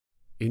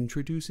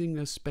Introducing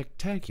a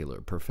spectacular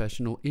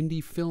professional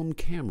indie film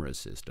camera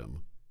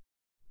system.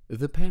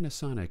 The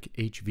Panasonic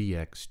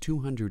HVX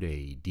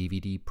 200A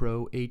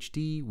DVDPRO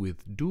HD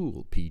with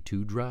dual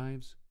P2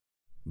 drives,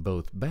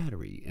 both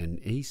battery and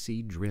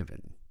AC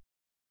driven.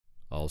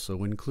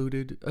 Also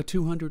included a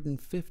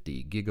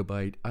 250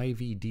 GB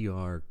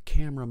IVDR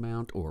camera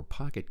mount or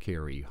pocket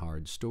carry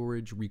hard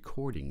storage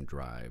recording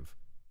drive,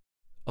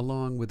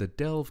 along with a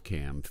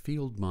DelveCam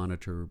field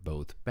monitor,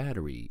 both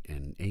battery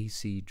and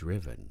AC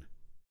driven.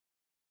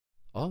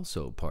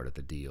 Also part of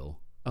the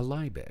deal, a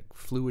Libec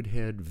fluid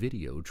head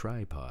video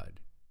tripod.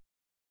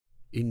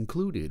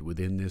 Included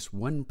within this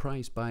one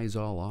price buys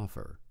all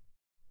offer,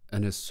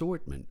 an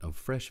assortment of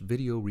fresh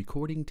video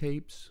recording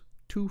tapes,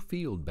 2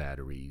 field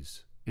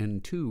batteries,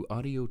 and 2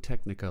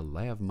 Audio-Technica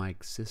lav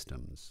mic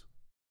systems.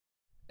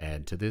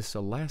 Add to this a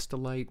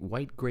Lastalite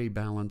white-gray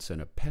balance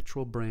and a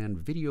Petrol brand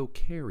video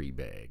carry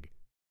bag,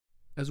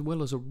 as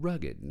well as a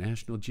rugged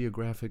National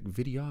Geographic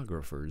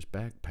videographer's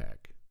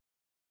backpack.